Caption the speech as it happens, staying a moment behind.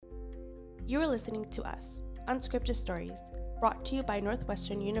You are listening to Us, Unscripted Stories, brought to you by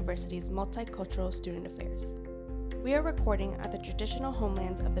Northwestern University's Multicultural Student Affairs. We are recording at the traditional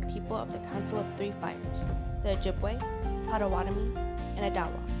homelands of the people of the Council of Three Fires, the Ojibwe, Potawatomi, and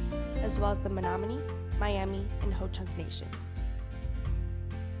Adawa, as well as the Menominee, Miami, and Ho-Chunk nations.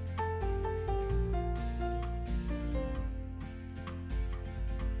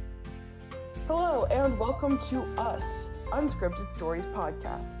 Hello and welcome to Us, Unscripted Stories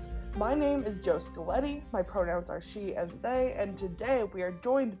podcast. My name is Joe Scaletti, my pronouns are she and they, and today we are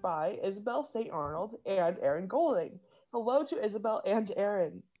joined by Isabel St. Arnold and Aaron Golding. Hello to Isabel and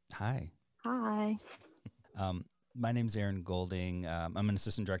Aaron. Hi. Hi. My name's Aaron Golding. I'm an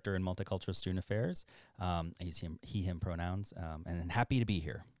assistant director in multicultural student affairs. I use he, him pronouns, and I'm happy to be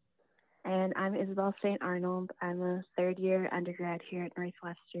here. And I'm Isabel St. Arnold. I'm a third year undergrad here at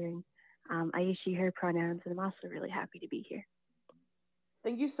Northwestern. I use she, her pronouns, and I'm also really happy to be here.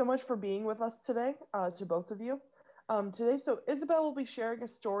 Thank you so much for being with us today, to both of you. So Isabel will be sharing a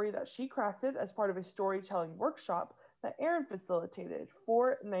story that she crafted as part of a storytelling workshop that Aaron facilitated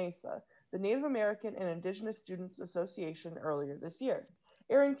for NAISA, the Native American and Indigenous Students Association, earlier this year.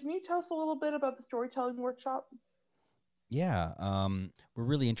 Aaron, can you tell us a little bit about the storytelling workshop? Yeah, we're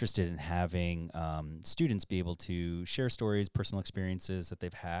really interested in having students be able to share stories, personal experiences that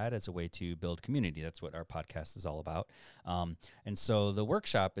they've had as a way to build community. That's what our podcast is all about. And so the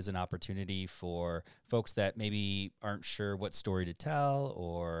workshop is an opportunity for folks that maybe aren't sure what story to tell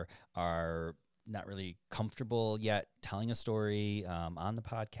or are not really comfortable yet telling a story on the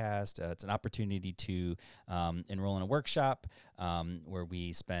podcast. It's an opportunity to enroll in a workshop where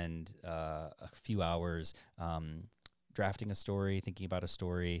we spend a few hours drafting a story, thinking about a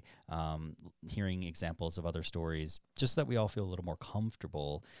story, hearing examples of other stories, just so that we all feel a little more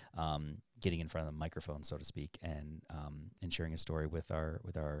comfortable getting in front of the microphone, so to speak, and sharing a story with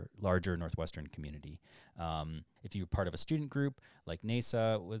our larger Northwestern community. If you're part of a student group, like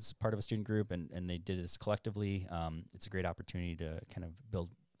NAISA was part of a student group, and they did this collectively, it's a great opportunity to kind of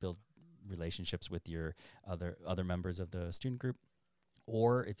build relationships with your other members of the student group.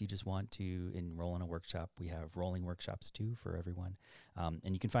 Or if you just want to enroll in a workshop, we have rolling workshops too for everyone.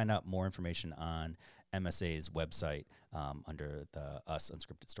 And you can find out more information on MSA's website under the Us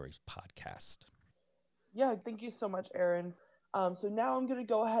Unscripted Stories podcast. Yeah, thank you so much, Aaron. So now I'm going to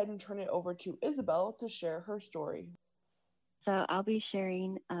go ahead and turn it over to Isabel to share her story. So I'll be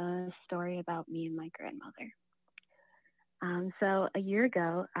sharing a story about me and my grandmother. So a year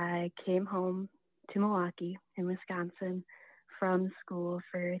ago, I came home to Milwaukee in Wisconsin from school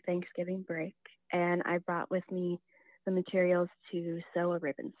for Thanksgiving break, and I brought with me the materials to sew a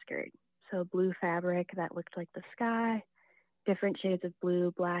ribbon skirt. So blue fabric that looked like the sky, different shades of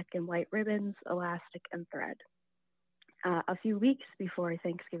blue, black, and white ribbons, elastic, and thread. A few weeks before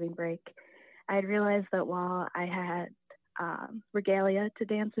Thanksgiving break, I had realized that while I had regalia to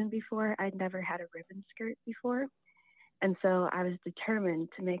dance in before, I'd never had a ribbon skirt before, and so I was determined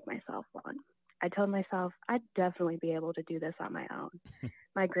to make myself one. I told myself I'd definitely be able to do this on my own.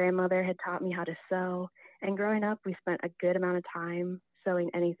 My grandmother had taught me how to sew, and growing up, we spent a good amount of time sewing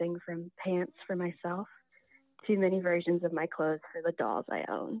anything from pants for myself to many versions of my clothes for the dolls I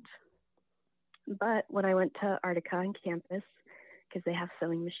owned. But when I went to Artica on campus, because they have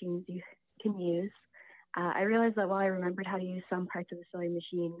sewing machines you can use, I realized that while I remembered how to use some parts of the sewing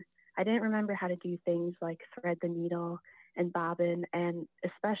machine, I didn't remember how to do things like thread the needle and bobbin, and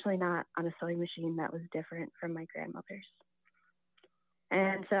especially not on a sewing machine that was different from my grandmother's.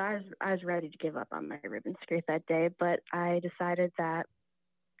 And so I was ready to give up on my ribbon skirt that day, but I decided that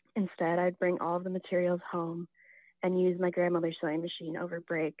instead I'd bring all of the materials home and use my grandmother's sewing machine over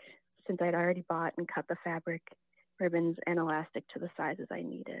break, since I'd already bought and cut the fabric, ribbons, and elastic to the sizes I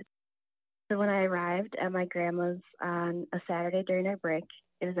needed. So when I arrived at my grandma's on a Saturday during our break,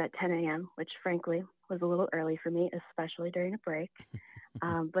 it was at 10 a.m., which frankly was a little early for me, especially during a break.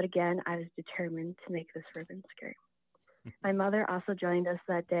 But again, I was determined to make this ribbon skirt. My mother also joined us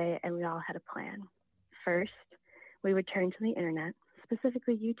that day, and we all had a plan. First, we would turn to the internet,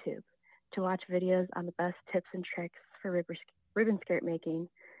 specifically YouTube, to watch videos on the best tips and tricks for ribbon skirt making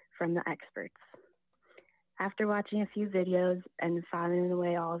from the experts. After watching a few videos and filing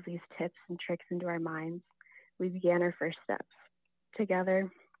away all of these tips and tricks into our minds, we began our first steps. Together,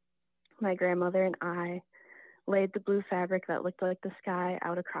 my grandmother and I laid the blue fabric that looked like the sky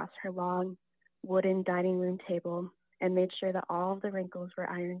out across her long wooden dining room table and made sure that all of the wrinkles were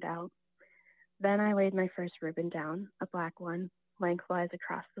ironed out. Then I laid my first ribbon down, a black one, lengthwise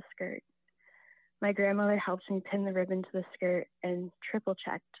across the skirt. My grandmother helped me pin the ribbon to the skirt and triple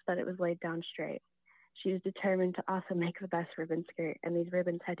checked that it was laid down straight. She was determined to also make the best ribbon skirt, and these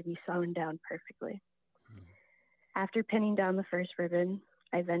ribbons had to be sewn down perfectly. After pinning down the first ribbon,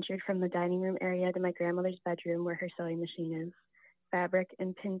 I ventured from the dining room area to my grandmother's bedroom where her sewing machine is, fabric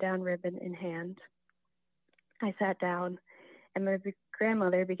and pinned down ribbon in hand. I sat down, and my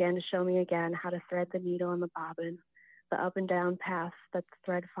grandmother began to show me again how to thread the needle on the bobbin, the up and down path that the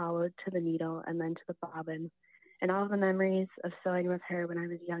thread followed to the needle and then to the bobbin, and all the memories of sewing with her when I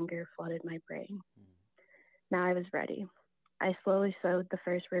was younger flooded my brain. Now I was ready. I slowly sewed the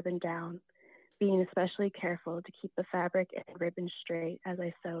first ribbon down, being especially careful to keep the fabric and ribbon straight as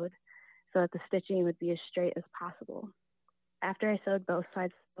I sewed, so that the stitching would be as straight as possible. After I sewed both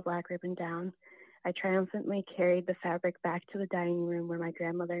sides of the black ribbon down, I triumphantly carried the fabric back to the dining room where my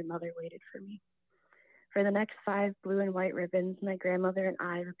grandmother and mother waited for me. For the next 5 blue and white ribbons, my grandmother and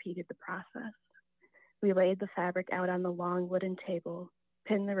I repeated the process. We laid the fabric out on the long wooden table,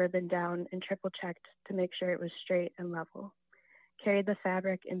 pinned the ribbon down, and triple checked to make sure it was straight and level. Carried the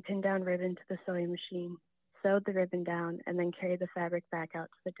fabric and pinned down ribbon to the sewing machine, sewed the ribbon down, and then carried the fabric back out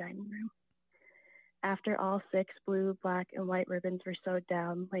to the dining room. After all 6 blue, black, and white ribbons were sewed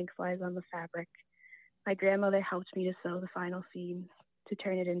down lengthwise on the fabric, my grandmother helped me to sew the final seams to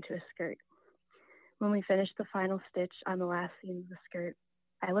turn it into a skirt. When we finished the final stitch on the last seam of the skirt,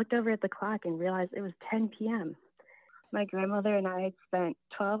 I looked over at the clock and realized it was 10 p.m. My grandmother and I had spent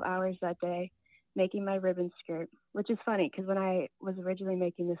 12 hours that day making my ribbon skirt, which is funny because when I was originally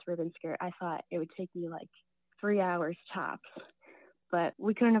making this ribbon skirt, I thought it would take me like 3 hours tops. But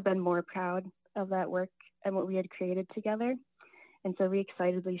we couldn't have been more proud of that work and what we had created together. And so we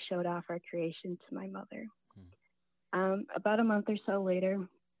excitedly showed off our creation to my mother. About a month or so later,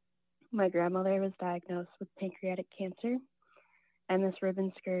 my grandmother was diagnosed with pancreatic cancer. And this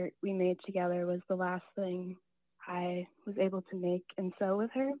ribbon skirt we made together was the last thing I was able to make and sew with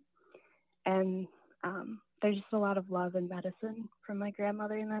her. And there's just a lot of love and medicine from my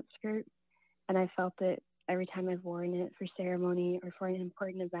grandmother in that skirt. And I felt it every time I've worn it for ceremony or for an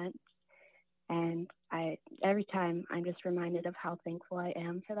important event. And every time I'm just reminded of how thankful I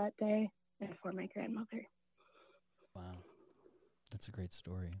am for that day and for my grandmother. Wow. That's a great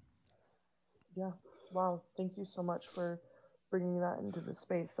story. Yeah. Wow. Thank you so much for bringing that into the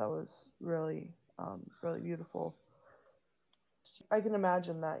space. That was really, really beautiful. I can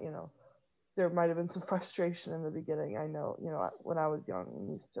imagine that, there might have been some frustration in the beginning. I know, when I was young and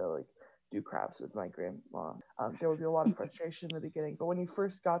used to like do crafts with my grandma, there would be a lot of frustration in the beginning. But when you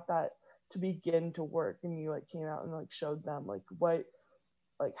first got that to begin to work and you like came out and like showed them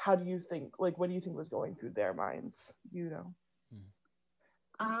how do you think, like, what do you think was going through their minds,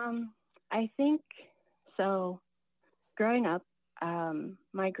 I think so. Growing up,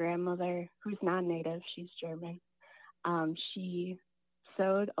 my grandmother, who's non-native, she's German, she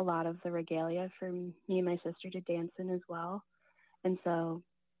sewed a lot of the regalia for me and my sister to dance in as well. And so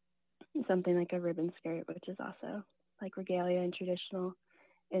something like a ribbon skirt, which is also like regalia and traditional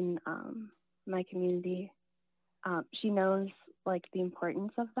in my community. She knows like the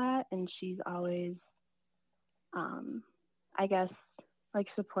importance of that, and she's always, I guess, like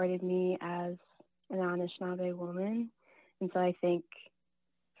supported me as an Anishinaabe woman. And so I think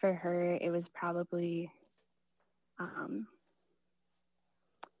for her, it was probably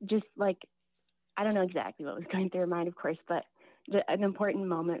just like, I don't know exactly what was going through her mind, of course, but an important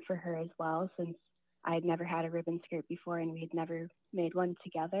moment for her as well, since I had never had a ribbon skirt before and we had never made one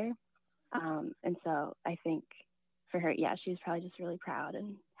together. And so I think for her, yeah, she was probably just really proud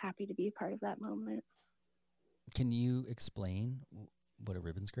and happy to be a part of that moment. Can you explain what a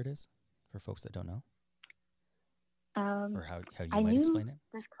ribbon skirt is for folks that don't know? Or how you might explain it?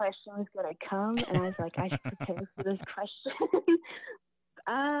 This question was going to come, and I was like, I should prepare for this question.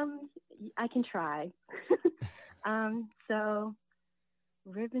 I can try. So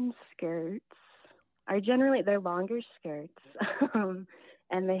ribbon skirts are generally, they're longer skirts,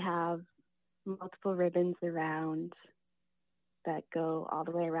 and they have multiple ribbons around that go all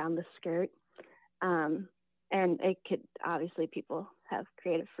the way around the skirt. And it could, obviously people have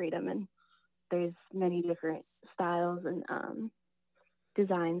creative freedom, and there's many different styles and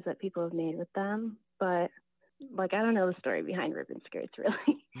designs that people have made with them. But like, I don't know the story behind ribbon skirts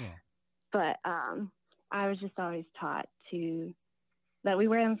really. Yeah. But I was just always taught that we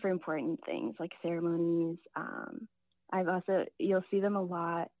wear them for important things like ceremonies. You'll see them a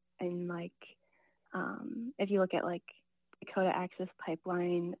lot in like, if you look at like Dakota Access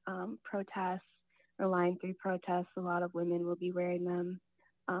Pipeline protests or Line 3 protests, a lot of women will be wearing them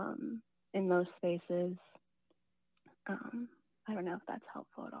in those spaces. I don't know if that's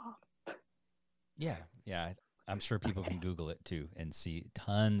helpful at all. Yeah. I'm sure people can Google it too and see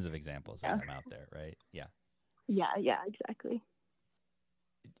tons of examples of them out there, right? Yeah. Yeah, exactly.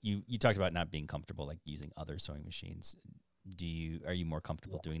 You talked about not being comfortable like using other sewing machines. Are you more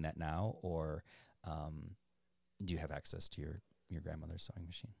comfortable doing that now, or do you have access to your grandmother's sewing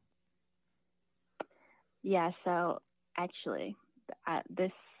machine? Yeah, so actually,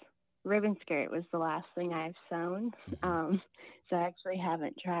 this ribbon skirt was the last thing I've sewn. Mm-hmm. So I actually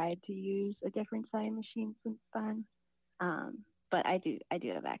haven't tried to use a different sewing machine since then. But I do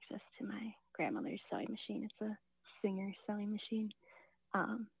have access to my grandmother's sewing machine. It's a Singer sewing machine.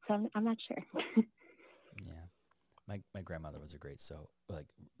 So I'm not sure. Yeah. My grandmother was a great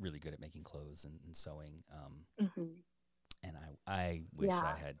really good at making clothes and sewing. Mm-hmm. And I wish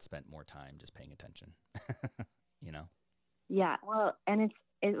I had spent more time just paying attention, Yeah, well, and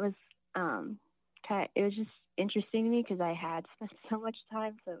it was just interesting to me because I had spent so much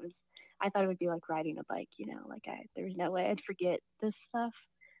time. So I thought it would be like riding a bike, there was no way I'd forget this stuff.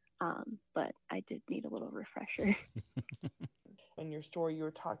 But I did need a little refresher. In your story, you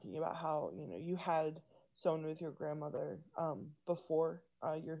were talking about how, you had sewn with your grandmother before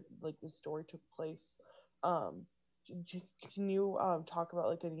this story took place. Can you talk about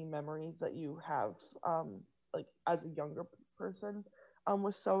like any memories that you have like as a younger person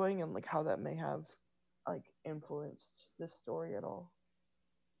with sewing, and like how that may have like influenced this story at all?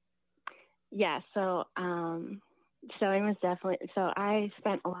 Yeah, so sewing was definitely, so I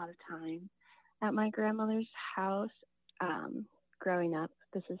spent a lot of time at my grandmother's house growing up.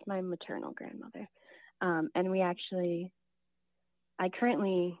 This is my maternal grandmother. And I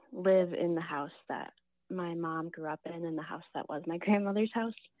currently live in the house that my mom grew up in the house that was my grandmother's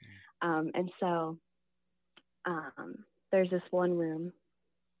house. And so there's this one room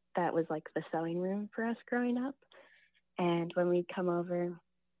that was like the sewing room for us growing up. And when we'd come over,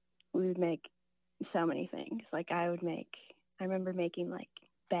 we would make so many things. Like I remember making like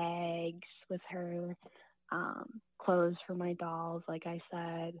bags with her, clothes for my dolls, like I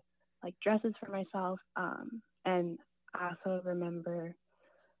said, like dresses for myself. And I also remember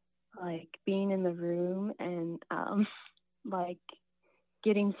like being in the room and like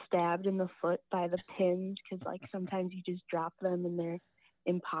getting stabbed in the foot by the pins, because like sometimes you just drop them and they're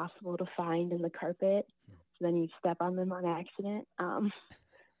impossible to find in the carpet, so then you step on them on accident.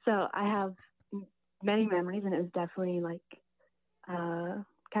 So I have many memories, and it was definitely like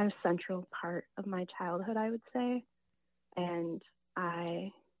kind of central part of my childhood, I would say. And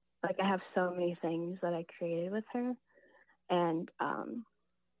I have so many things that I created with her, and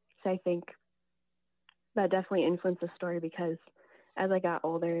so I think that definitely influenced the story, because as I got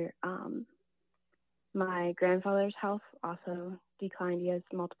older, my grandfather's health also declined. He has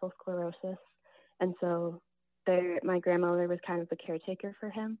multiple sclerosis, and so my grandmother was kind of the caretaker for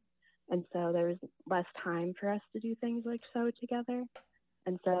him, and so there was less time for us to do things like sew together.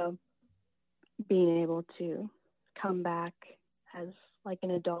 And so being able to come back as like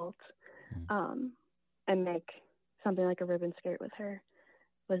an adult and make something like a ribbon skirt with her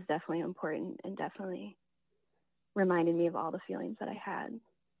was definitely important, and definitely reminded me of all the feelings that I had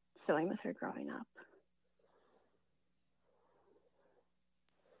sewing with her growing up.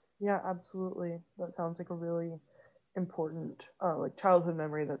 Yeah, absolutely. That sounds like a really important like childhood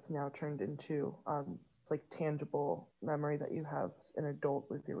memory that's now turned into it's like tangible memory that you have as an adult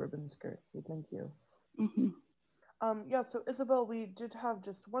with your ribbon skirt. So thank you. Mm-hmm. Yeah, so Isabel, we did have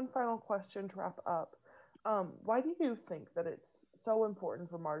just one final question to wrap up. Why do you think that it's so important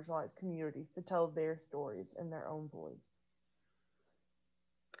for marginalized communities to tell their stories in their own voice?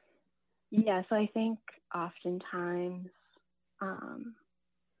 Yeah, so I think oftentimes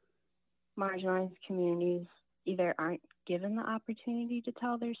marginalized communities either aren't given the opportunity to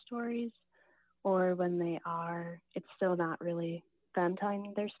tell their stories, or when they are, it's still not really them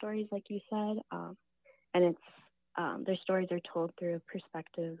telling their stories, like you said. And it's their stories are told through a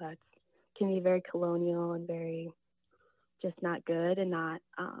perspective that can be very colonial and very just not good, and not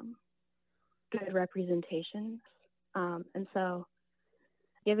good representations. And so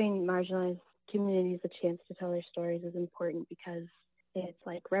giving marginalized communities a chance to tell their stories is important, because it's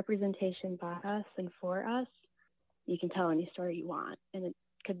like representation by us and for us. You can tell any story you want, and it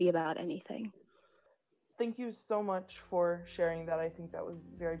could be about anything. Thank you so much for sharing that. I think that was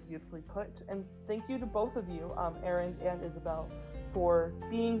very beautifully put. And thank you to both of you, Erin and Isabel, for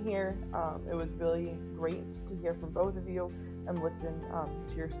being here. It was really great to hear from both of you and listen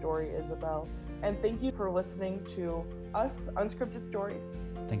to your story, Isabel. And thank you for listening to us, Unscripted Stories.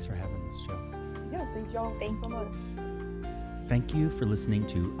 Thanks for having us, Joe. Yeah, thank y'all so much. Thank you for listening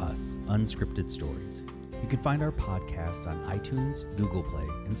to us, Unscripted Stories. You can find our podcast on iTunes, Google Play,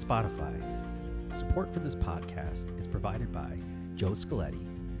 and Spotify. Support for this podcast is provided by Joe Scaletti,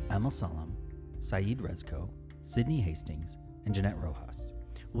 Emma Salam, Saeed Rezko, Sydney Hastings, and Jeanette Rojas,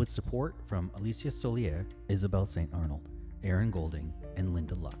 with support from Alicia Solier, Isabel St. Arnold, Aaron Golding, and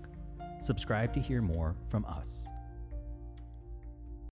Linda Luck. Subscribe to hear more from us.